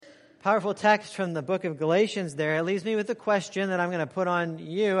Powerful text from the book of Galatians there. It leaves me with a question that I'm going to put on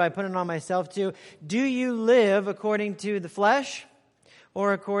you. I put it on myself too. Do you live according to the flesh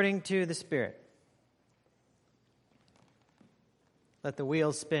or according to the Spirit? Let the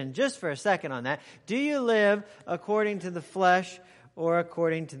wheels spin just for a second on that. Do you live according to the flesh or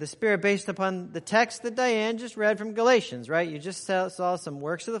according to the Spirit? Based upon the text that Diane just read from Galatians, right? You just saw some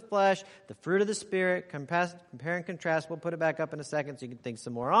works of the flesh, the fruit of the Spirit, compare and contrast. We'll put it back up in a second so you can think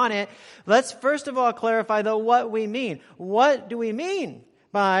some more on it. Let's first of all clarify, though, what we mean. What do we mean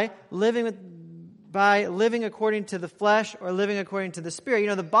by living according to the flesh or living according to the Spirit? You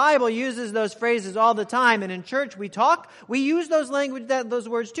know, the Bible uses those phrases all the time, and in church we use those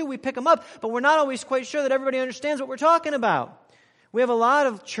words too. We pick them up, but we're not always quite sure that everybody understands what we're talking about. We have a lot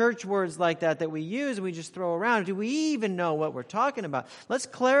of church words like that we use and we just throw around. Do we even know what we're talking about? Let's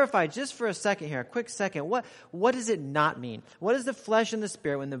clarify just for a second here, a quick second. What does it not mean? What is the flesh and the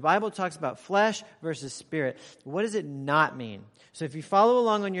Spirit? When the Bible talks about flesh versus Spirit, what does it not mean? So if you follow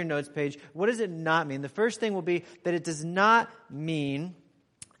along on your notes page, what does it not mean? The first thing will be that it does not mean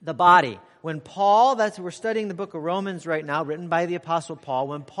the body. When Paul, we're studying the book of Romans right now, written by the Apostle Paul.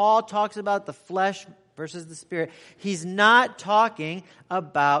 When Paul talks about the flesh versus the Spirit, he's not talking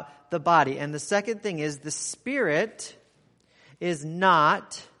about the body. And the second thing is the Spirit is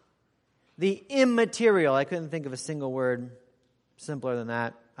not the immaterial. I couldn't think of a single word simpler than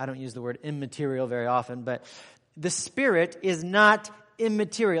that. I don't use the word immaterial very often, but the Spirit is not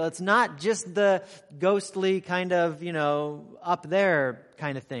immaterial. It's not just the ghostly kind of, up there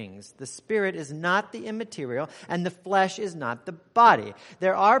kind of things. The Spirit is not the immaterial, and the flesh is not the body.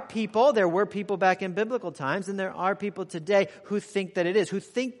 There were people back in biblical times, and there are people today who think that it is, who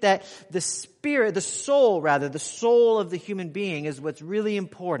think that the soul of the human being is what's really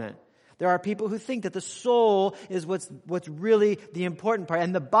important. There are people who think that the soul is what's really the important part,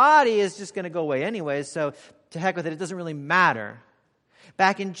 and the body is just going to go away anyway, so to heck with it, it doesn't really matter.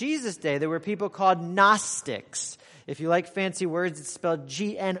 Back in Jesus' day, there were people called Gnostics. If you like fancy words, it's spelled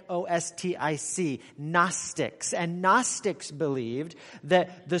Gnostic, Gnostics. And Gnostics believed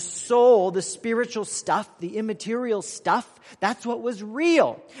that the soul, the spiritual stuff, the immaterial stuff, that's what was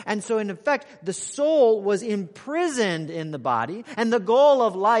real. And so in effect, the soul was imprisoned in the body, and the goal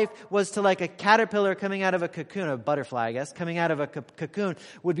of life was to, like a caterpillar coming out of a cocoon, a butterfly, I guess, coming out of a cocoon,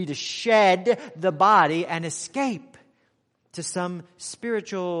 would be to shed the body and escape to some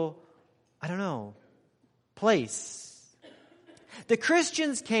spiritual, place. The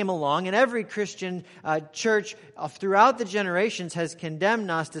Christians came along, and every Christian church throughout the generations has condemned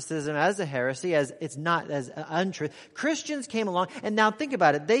Gnosticism as a heresy, as it's not as untruth. Christians came along, and now think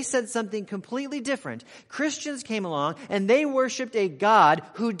about it. They said something completely different. Christians came along, and they worshipped a God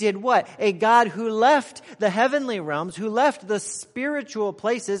who did what? A God who left the heavenly realms, who left the spiritual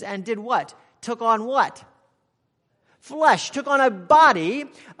places, and did what? Took on what? Flesh, took on a body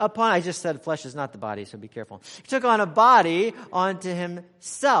I just said flesh is not the body, so be careful. He took on a body onto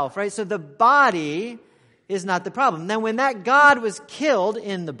himself, right? So the body is not the problem. Then when that God was killed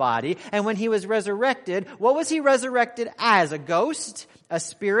in the body, and when he was resurrected, what was he resurrected as? A ghost? A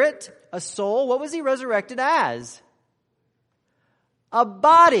spirit? A soul? What was he resurrected as? A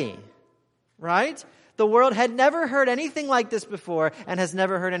body, right? The world had never heard anything like this before and has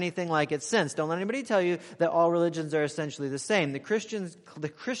never heard anything like it since. Don't let anybody tell you that all religions are essentially the same. The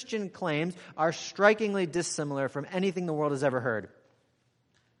Christian claims are strikingly dissimilar from anything the world has ever heard.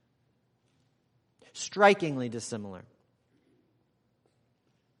 Strikingly dissimilar.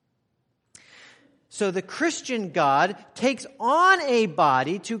 So the Christian God takes on a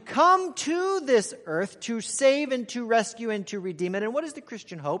body to come to this earth to save and to rescue and to redeem it. And what is the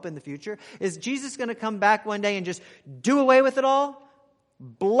Christian hope in the future? Is Jesus going to come back one day and just do away with it all?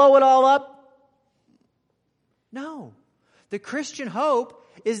 Blow it all up? No. The Christian hope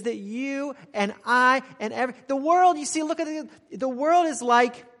is that you and I and the world, you see, look at the world is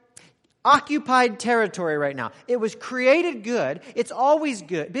like occupied territory right now. It was created good. It's always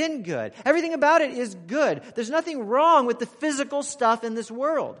been good. Everything about it is good. There's nothing wrong with the physical stuff in this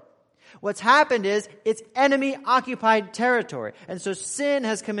world. What's happened is it's enemy-occupied territory. And so sin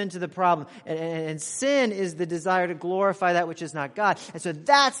has come into the problem. And sin is the desire to glorify that which is not God. And so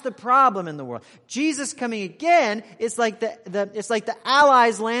that's the problem in the world. Jesus coming again is like the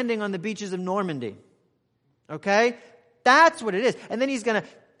Allies landing on the beaches of Normandy. Okay? That's what it is. And then he's going to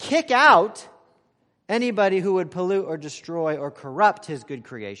kick out anybody who would pollute or destroy or corrupt his good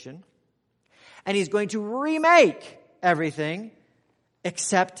creation. And he's going to remake everything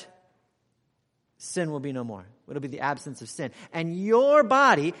except sin will be no more. It'll be the absence of sin. And your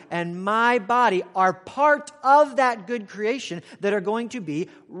body and my body are part of that good creation that are going to be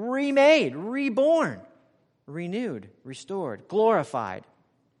remade, reborn, renewed, restored, glorified.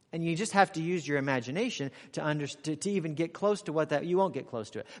 And you just have to use your imagination to even get close to what that, you won't get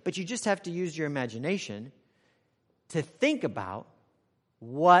close to it. But you just have to use your imagination to think about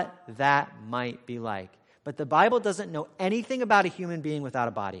what that might be like. But the Bible doesn't know anything about a human being without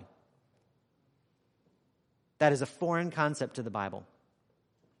a body. That is a foreign concept to the Bible.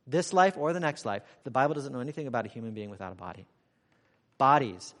 This life or the next life, the Bible doesn't know anything about a human being without a body.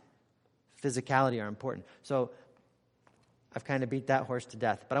 Bodies, physicality are important. So I've kind of beat that horse to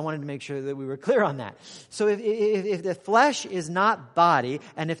death, but I wanted to make sure that we were clear on that. So if the flesh is not body,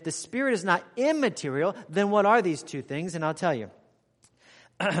 and if the spirit is not immaterial, then what are these two things? And I'll tell you.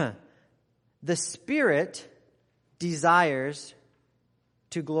 The spirit desires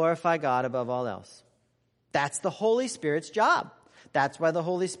to glorify God above all else. That's the Holy Spirit's job. That's why the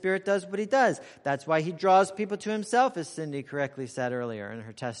Holy Spirit does what he does. That's why he draws people to himself, as Cindy correctly said earlier in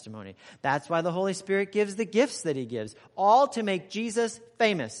her testimony. That's why the Holy Spirit gives the gifts that he gives, all to make Jesus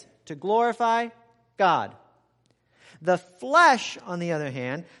famous, to glorify God. The flesh, on the other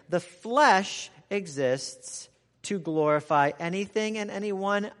hand, the flesh exists to glorify anything and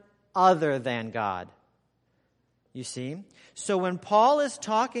anyone other than God. You see? So when Paul is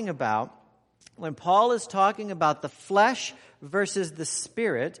talking about the flesh versus the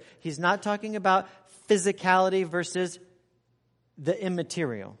spirit, he's not talking about physicality versus the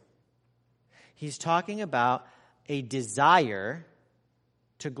immaterial. He's talking about a desire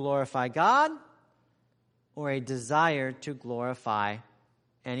to glorify God or a desire to glorify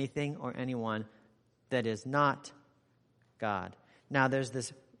anything or anyone that is not God. Now there's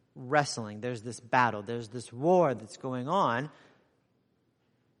this wrestling, there's this battle, there's this war that's going on,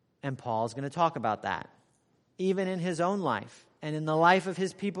 and Paul's going to talk about that, even in his own life and in the life of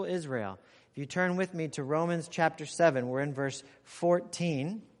his people Israel. If you turn with me to Romans chapter 7, we're in verse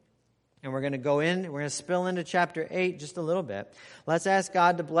 14, and we're going to spill into chapter 8 just a little bit. Let's ask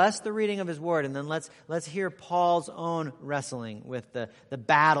God to bless the reading of his word, and then let's hear Paul's own wrestling with the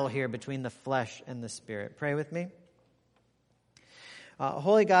battle here between the flesh and the spirit. Pray with me.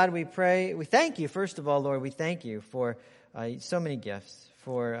 Holy God, we pray, we thank you, first of all, Lord, we thank you for so many gifts,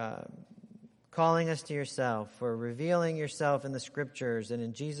 for calling us to yourself, for revealing yourself in the scriptures and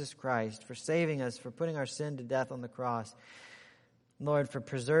in Jesus Christ, for saving us, for putting our sin to death on the cross. Lord, for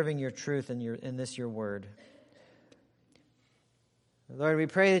preserving your truth in this your word. Lord, we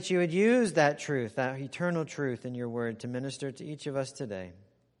pray that you would use that truth, that eternal truth in your word to minister to each of us today.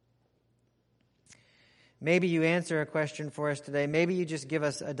 Maybe you answer a question for us today. Maybe you just give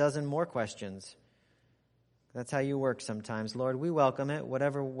us a dozen more questions. That's how you work sometimes. Lord, we welcome it.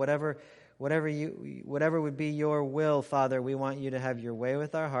 Whatever would be your will, Father, we want you to have your way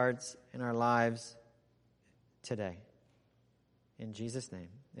with our hearts and our lives today. In Jesus' name,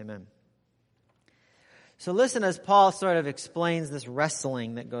 amen. So listen as Paul sort of explains this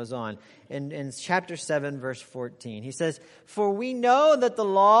wrestling that goes on in chapter 7, verse 14. He says, "For we know that the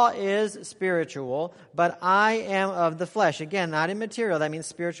law is spiritual, but I am of the flesh." Again, not immaterial. That means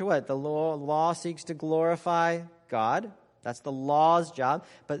spiritual what? The law seeks to glorify God. That's the law's job.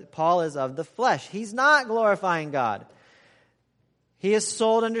 But Paul is of the flesh. He's not glorifying God. He is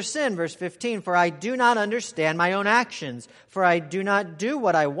sold under sin, verse 15. "For I do not understand my own actions. For I do not do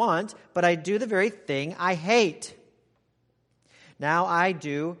what I want, but I do the very thing I hate. Now I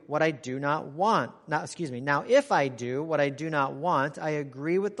do what I do not want. Now if I do what I do not want, I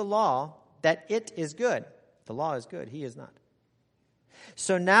agree with the law that it is good." The law is good. He is not.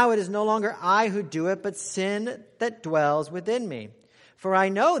 "So now it is no longer I who do it, but sin that dwells within me. For I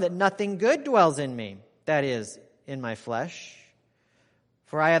know that nothing good dwells in me, that is, in my flesh.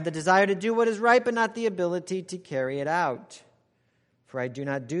 For I have the desire to do what is right, but not the ability to carry it out. For I do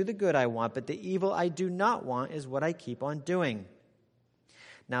not do the good I want, but the evil I do not want is what I keep on doing.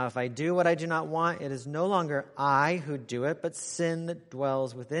 Now if I do what I do not want, it is no longer I who do it, but sin that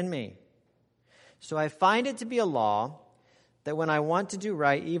dwells within me. So I find it to be a law that when I want to do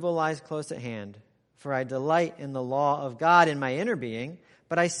right, evil lies close at hand. For I delight in the law of God in my inner being,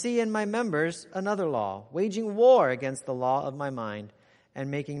 but I see in my members another law, waging war against the law of my mind, and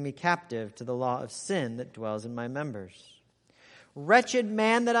making me captive to the law of sin that dwells in my members. Wretched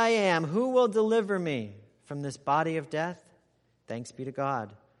man that I am, who will deliver me from this body of death? Thanks be to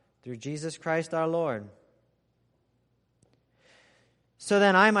God, through Jesus Christ our Lord. So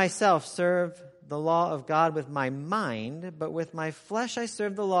then I myself serve the law of God with my mind, but with my flesh I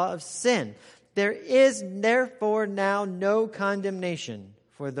serve the law of sin. There is therefore now no condemnation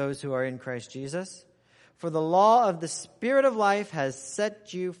for those who are in Christ Jesus. For the law of the Spirit of life has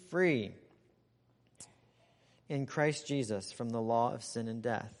set you free in Christ Jesus from the law of sin and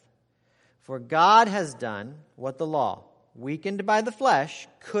death. For God has done what the law, weakened by the flesh,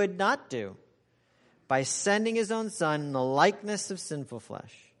 could not do, by sending his own Son in the likeness of sinful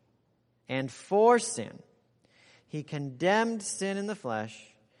flesh. And for sin, he condemned sin in the flesh,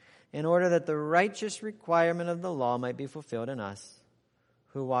 in order that the righteous requirement of the law might be fulfilled in us,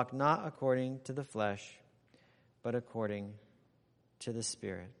 who walk not according to the flesh, but according to the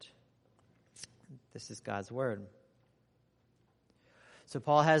Spirit. This is God's word. So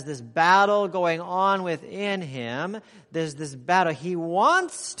Paul has this battle going on within him. There's this battle. He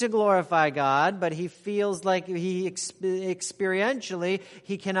wants to glorify God, but he feels like experientially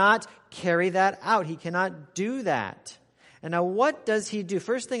he cannot carry that out. He cannot do that. And now what does he do?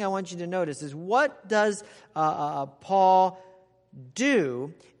 First thing I want you to notice is, what does Paul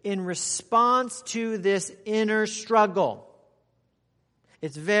do in response to this inner struggle?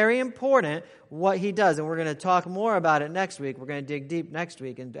 It's very important what he does, and we're going to talk more about it next week. We're going to dig deep next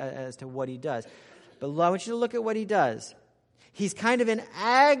week as to what he does. But I want you to look at what he does. He's kind of in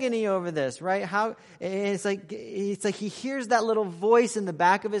agony over this, right? It's like he hears that little voice in the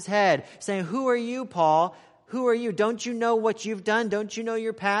back of his head saying, "Who are you, Paul? Who are you? Don't you know what you've done? Don't you know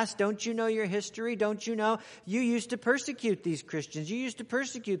your past? Don't you know your history? Don't you know you used to persecute these Christians? You used to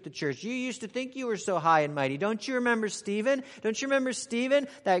persecute the church. You used to think you were so high and mighty. Don't you remember Stephen? Don't you remember Stephen?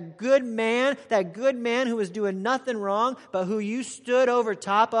 That good man who was doing nothing wrong, but who you stood over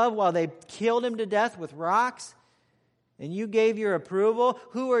top of while they killed him to death with rocks? And you gave your approval?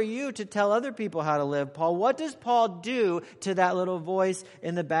 Who are you to tell other people how to live, Paul?" What does Paul do to that little voice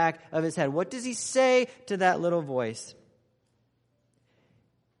in the back of his head? What does he say to that little voice?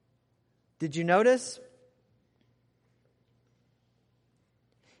 Did you notice?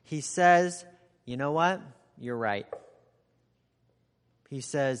 He says, "You know what? You're right." He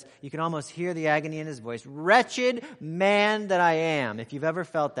says, you can almost hear the agony in his voice. "Wretched man that I am." If you've ever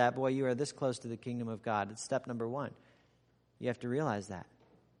felt that, boy, you are this close to the kingdom of God. It's step number one. You have to realize that.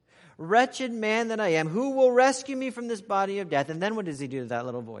 "Wretched man that I am, who will rescue me from this body of death?" And then what does he do to that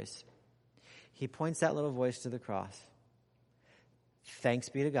little voice? He points that little voice to the cross. Thanks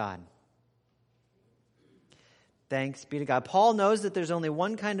be to God. Thanks be to God. Paul knows that there's only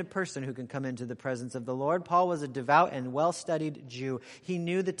one kind of person who can come into the presence of the Lord. Paul was a devout and well-studied Jew. He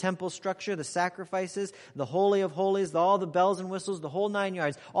knew the temple structure, the sacrifices, the Holy of Holies, all the bells and whistles, the whole 9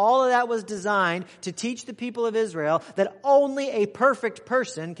 yards. All of that was designed to teach the people of Israel that only a perfect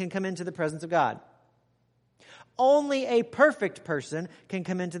person can come into the presence of God. Only a perfect person can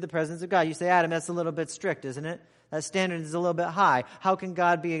come into the presence of God. You say, "Adam, that's a little bit strict, isn't it? That standard is a little bit high. How can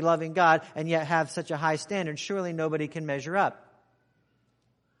God be a loving God and yet have such a high standard? Surely nobody can measure up."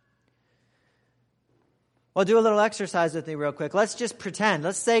 Well, do a little exercise with me real quick. Let's just pretend.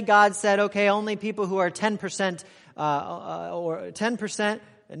 Let's say God said, okay, only people who are 10% or 10%,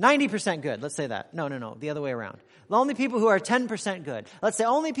 90% good. Let's say that. No, the other way around. Only people who are 10% good. Let's say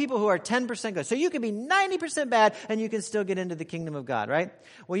only people who are 10% good. So you can be 90% bad and you can still get into the kingdom of God, right?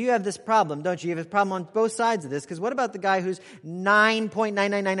 Well, you have this problem, don't you? You have a problem on both sides of this, because what about the guy who's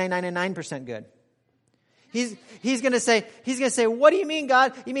 9.99999% good? He's going to say, "What do you mean,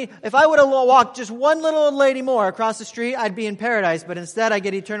 God? You mean if I would have walked just one little old lady more across the street, I'd be in paradise, but instead I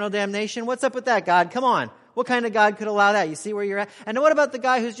get eternal damnation? What's up with that, God? Come on. What kind of God could allow that?" You see where you're at? And what about the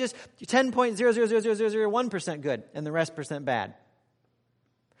guy who's just 10.0000001% good and the rest percent bad?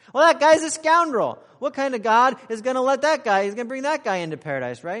 Well, that guy's a scoundrel. What kind of God is going to let that guy, he's going to bring that guy into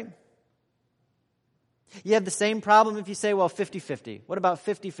paradise, right? You have the same problem if you say, well, 50-50. What about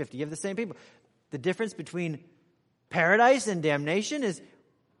 50-50? You have the same people. The difference between paradise and damnation is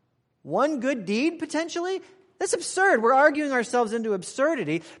one good deed, potentially. That's absurd. We're arguing ourselves into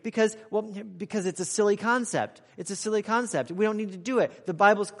absurdity because it's a silly concept. It's a silly concept. We don't need to do it. The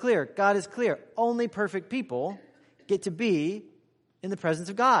Bible's clear. God is clear. Only perfect people get to be in the presence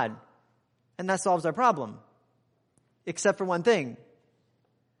of God. And that solves our problem. Except for one thing.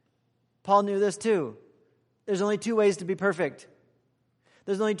 Paul knew this too. There's only two ways to be perfect.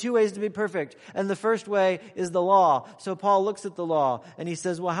 There's only two ways to be perfect. And the first way is the law. So Paul looks at the law and he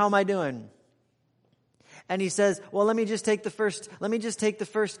says, well, how am I doing? And he says, well, let me just take the first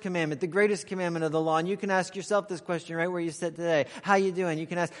commandment, the greatest commandment of the law. And you can ask yourself this question right where you sit today. How you doing? You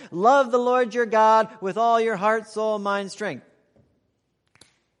can ask, love the Lord your God with all your heart, soul, mind, strength.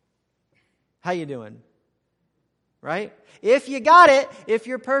 How you doing? Right? If you got it, if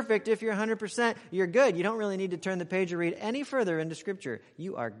you're perfect, if you're 100%, you're good. You don't really need to turn the page or read any further into Scripture.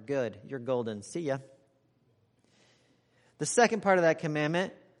 You are good. You're golden. See ya. The second part of that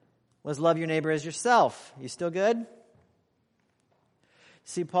commandment was love your neighbor as yourself. You still good?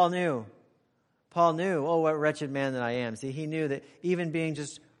 See, Paul knew, oh, what wretched man that I am. See, he knew that even being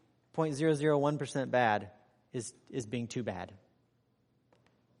just 0.001% bad is being too bad.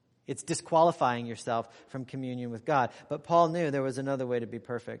 It's disqualifying yourself from communion with God. But Paul knew there was another way to be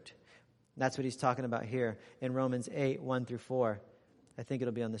perfect. That's what he's talking about here in Romans 8, 1 through 4. I think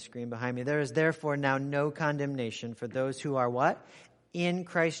it'll be on the screen behind me. There is therefore now no condemnation for those who are what? In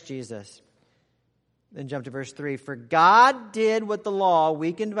Christ Jesus. Then jump to verse 3. For God did what the law,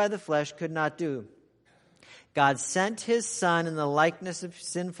 weakened by the flesh, could not do. God sent his Son in the likeness of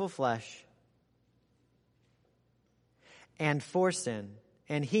sinful flesh and for sin.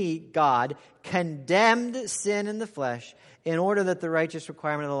 And he, God, condemned sin in the flesh in order that the righteous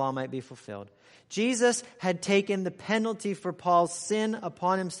requirement of the law might be fulfilled. Jesus had taken the penalty for Paul's sin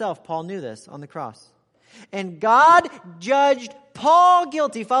upon himself. Paul knew this on the cross. And God judged Paul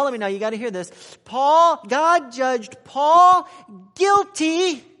guilty. Follow me now, you got to hear this. God judged Paul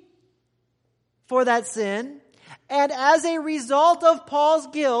guilty for that sin. And as a result of Paul's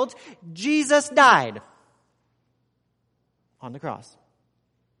guilt, Jesus died on the cross.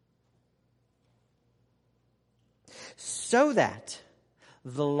 So that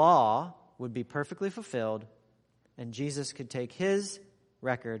the law would be perfectly fulfilled and Jesus could take his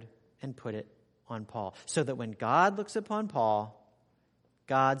record and put it on Paul. So that when God looks upon Paul,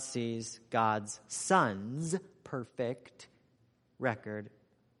 God sees God's Son's perfect record,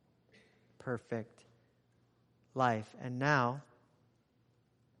 perfect life. And now,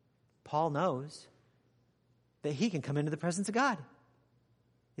 Paul knows that he can come into the presence of God.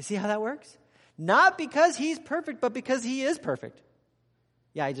 You see how that works? Not because he's perfect, but because he is perfect.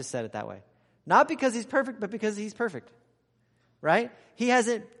 Yeah, I just said it that way. Not because he's perfect, but because he's perfect. Right? He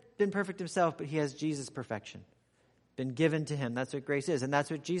hasn't been perfect himself, but he has Jesus' perfection. Been given to him. That's what grace is. And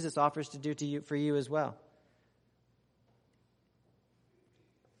that's what Jesus offers to do to you, for you as well.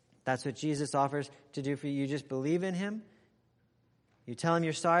 That's what Jesus offers to do for you. You just believe in him. You tell him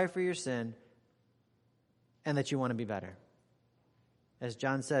you're sorry for your sin and that you want to be better. As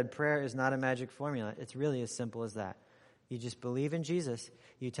John said, prayer is not a magic formula. It's really as simple as that. You just believe in Jesus.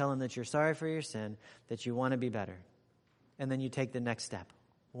 You tell him that you're sorry for your sin, that you want to be better. And then you take the next step,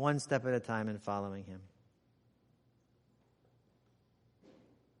 one step at a time in following him.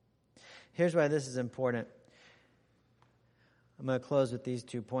 Here's why this is important. I'm going to close with these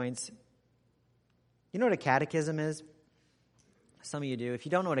 2 points. You know what a catechism is? Some of you do. If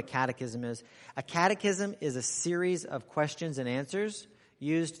you don't know what a catechism is a series of questions and answers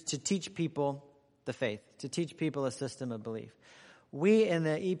used to teach people the faith, to teach people a system of belief. We in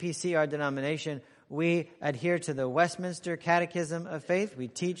the EPC, our denomination, we adhere to the Westminster Catechism of Faith. We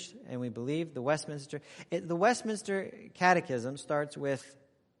teach and we believe the Westminster. The Westminster Catechism starts with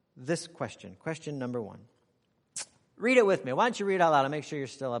this question. Question number 1. Read it with me. Why don't you read it out loud? I'll make sure you're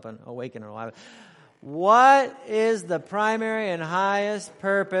still up and awake and alive. What is the primary and highest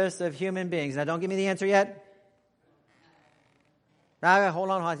purpose of human beings? Now, don't give me the answer yet. Now, hold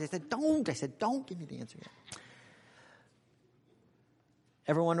on. I said, don't give me the answer yet.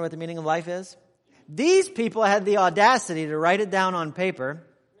 Ever wonder what the meaning of life is? These people had the audacity to write it down on paper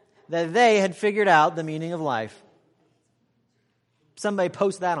that they had figured out the meaning of life. Somebody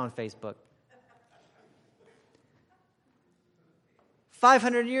post that on Facebook.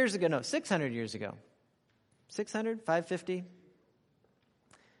 500 years ago, no, 600 years ago. 600, 550.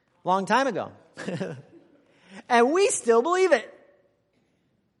 Long time ago. And we still believe it.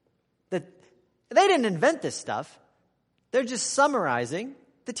 That they didn't invent this stuff. They're just summarizing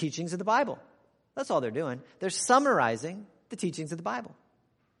the teachings of the Bible. That's all they're doing. They're summarizing the teachings of the Bible.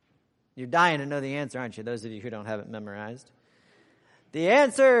 You're dying to know the answer, aren't you? Those of you who don't have it memorized. The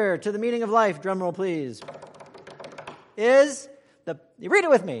answer to the meaning of life, drum roll please, is you read it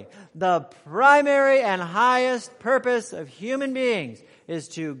with me. The primary and highest purpose of human beings is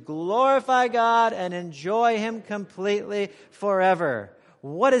to glorify God and enjoy him completely forever.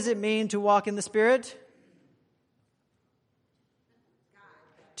 What does it mean to walk in the Spirit?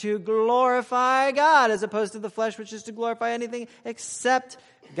 To glorify God, as opposed to the flesh, which is to glorify anything except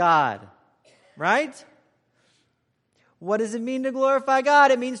God. Right? What does it mean to glorify God?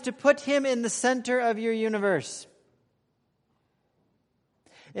 It means to put him in the center of your universe.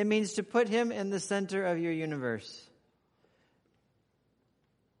 It means to put him in the center of your universe.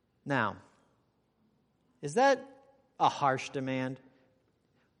 Now, is that a harsh demand?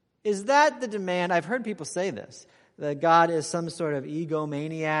 Is that the demand? I've heard people say this, that God is some sort of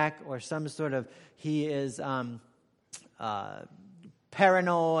egomaniac or some sort of, he is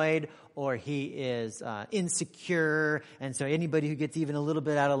paranoid, or he is insecure, and so anybody who gets even a little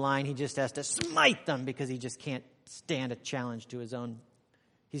bit out of line, he just has to smite them because he just can't stand a challenge to his own.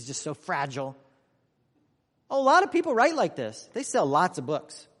 He's just so fragile. A lot of people write like this. They sell lots of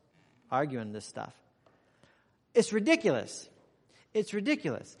books arguing this stuff. It's ridiculous. It's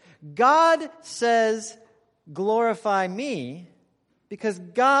ridiculous. God says, glorify me, because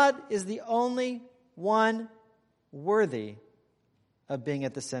God is the only one worthy of being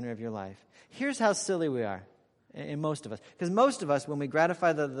at the center of your life. Here's how silly we are, in most of us. Because most of us, when we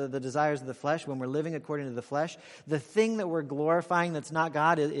gratify the desires of the flesh, when we're living according to the flesh, the thing that we're glorifying that's not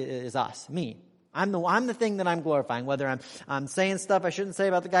God is us, me. I'm the thing that I'm glorifying, whether I'm saying stuff I shouldn't say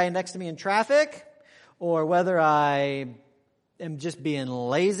about the guy next to me in traffic, or whether I am just being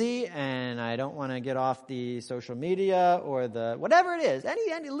lazy and I don't want to get off the social media or the whatever it is,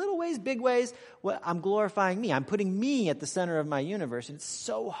 any little ways, big ways, I'm glorifying me. I'm putting me at the center of my universe, and it's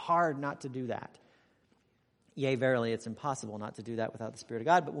so hard not to do that. Yea, verily, it's impossible not to do that without the Spirit of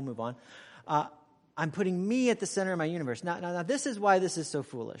God, but we'll move on. I'm putting me at the center of my universe. Now, this is why this is so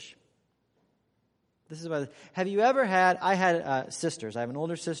foolish. This is why. Have you ever had? I had sisters. I have an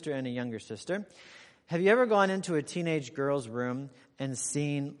older sister and a younger sister. Have you ever gone into a teenage girl's room and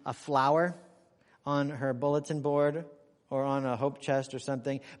seen a flower on her bulletin board or on a hope chest or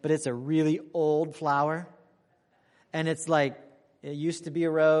something, but it's a really old flower? And it's like, it used to be a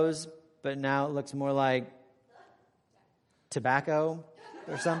rose, but now it looks more like tobacco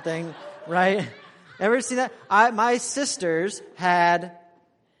or something, right? Ever seen that? My sisters had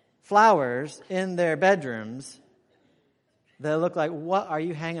flowers in their bedrooms that look like, what are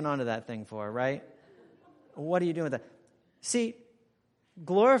you hanging on to that thing for, right? What are you doing with that? See,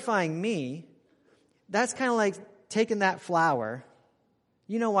 glorifying me, that's kind of like taking that flower.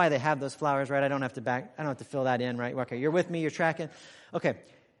 You know why they have those flowers, right? I don't have to fill that in, right? Okay, you're with me, you're tracking. Okay,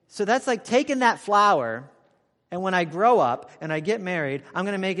 so that's like taking that flower, and when I grow up and I get married, I'm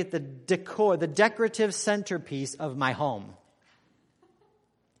going to make it the decorative centerpiece of my home.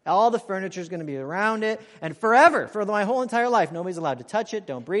 All the furniture is going to be around it, and forever, for my whole entire life, nobody's allowed to touch it,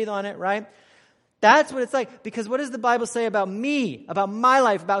 don't breathe on it, right? That's what it's like. Because what does the Bible say about me, about my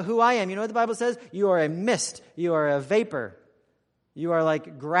life, about who I am? You know what the Bible says? You are a mist. You are a vapor. You are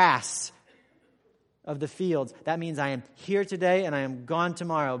like grass of the fields. That means I am here today and I am gone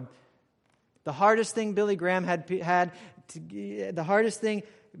tomorrow. The hardest thing Billy Graham had to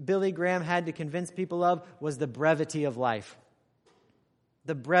convince people of was the brevity of life.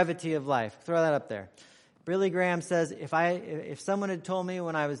 The brevity of life. Throw that up there. Billy Graham says, if someone had told me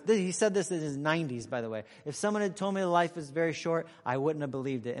when he said this in his 90s, by the way, if someone had told me life is very short, I wouldn't have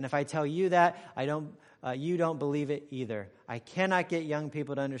believed it. And if I tell you that, you don't believe it either. I cannot get young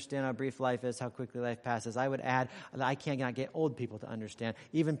people to understand how brief life is, how quickly life passes. I would add that I cannot get old people to understand,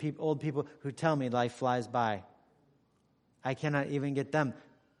 even old people who tell me life flies by. I cannot even get them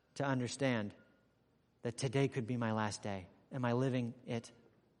to understand that today could be my last day. Am I living it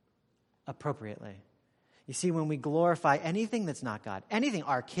appropriately? You see, when we glorify anything that's not God, anything,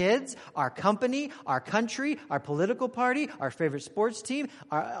 our kids, our company, our country, our political party, our favorite sports team,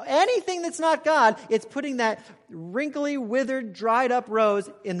 anything that's not God, it's putting that wrinkly, withered, dried up rose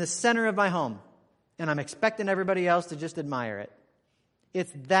in the center of my home. And I'm expecting everybody else to just admire it.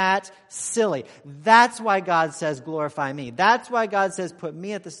 It's that silly. That's why God says, glorify me. That's why God says, put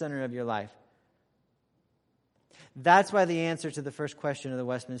me at the center of your life. That's why the answer to the first question of the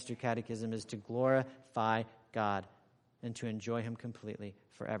Westminster Catechism is to glorify God and to enjoy Him completely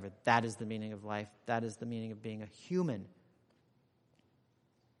forever. That is the meaning of life. That is the meaning of being a human.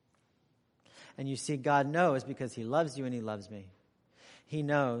 And you see, God knows because He loves you and He loves me. He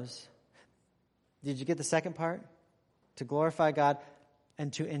knows. Did you get the second part? To glorify God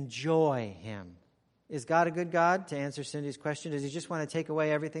and to enjoy Him. Is God a good God? To answer Cindy's question, does He just want to take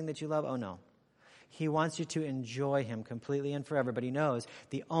away everything that you love? Oh, no. He wants you to enjoy Him completely and forever, but He knows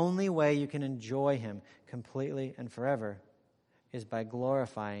the only way you can enjoy Him completely and forever is by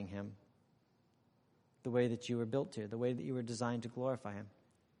glorifying Him the way that you were built to, the way that you were designed to glorify Him.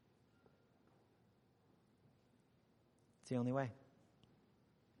 It's the only way.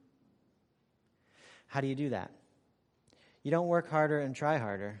 How do you do that? You don't work harder and try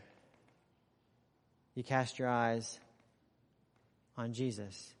harder. You cast your eyes on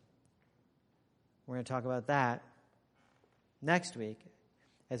Jesus. We're going to talk about that next week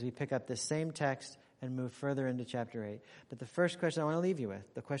as we pick up this same text and move further into chapter 8. But the first question I want to leave you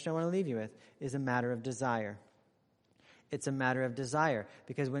with, is a matter of desire. It's a matter of desire.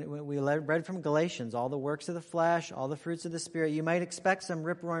 Because when we read from Galatians, all the works of the flesh, all the fruits of the Spirit, you might expect some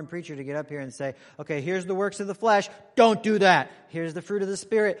rip-roaring preacher to get up here and say, okay, here's the works of the flesh, don't do that. Here's the fruit of the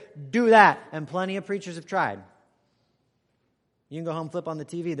Spirit, do that. And plenty of preachers have tried. You can go home, flip on the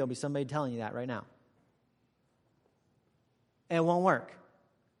TV, there'll be somebody telling you that right now. And it won't work.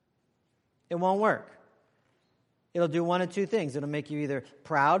 It won't work. It'll do one of two things. It'll make you either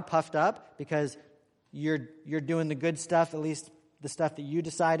proud, puffed up, because you're doing the good stuff, at least the stuff that you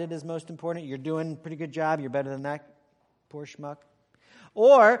decided is most important. You're doing a pretty good job. You're better than that poor schmuck.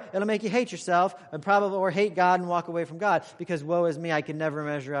 Or it'll make you hate yourself or hate God and walk away from God, because woe is me, I can never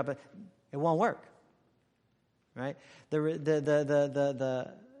measure up. It won't work. Right?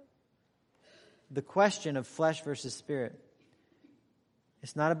 The question of flesh versus spirit,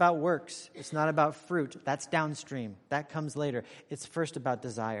 it's not about works. It's not about fruit. That's downstream. That comes later. It's first about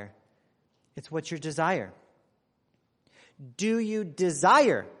desire. It's what you desire. Do you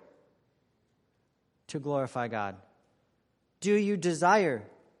desire to glorify God? Do you desire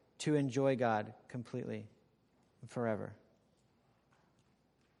to enjoy God completely and forever?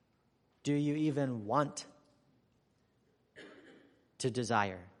 Do you even want to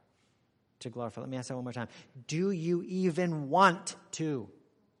desire to glorify? Let me ask that one more time. Do you even want to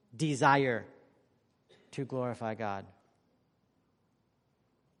desire to glorify God?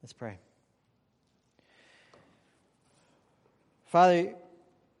 Let's pray. Father,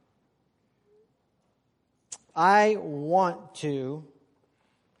 I want you.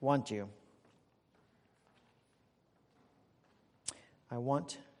 I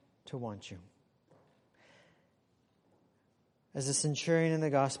want to want you. As the centurion in the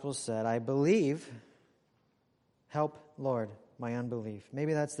Gospel said, I believe, help, Lord, my unbelief.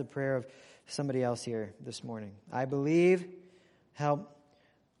 Maybe that's the prayer of somebody else here this morning. I believe, help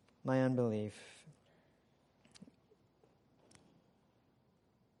my unbelief.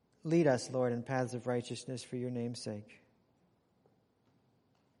 Lead us, Lord, in paths of righteousness for your name's sake.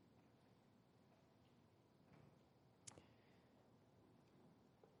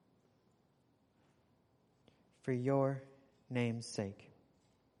 For your name's sake.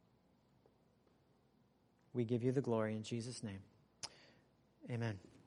 We give you the glory in Jesus' name. Amen.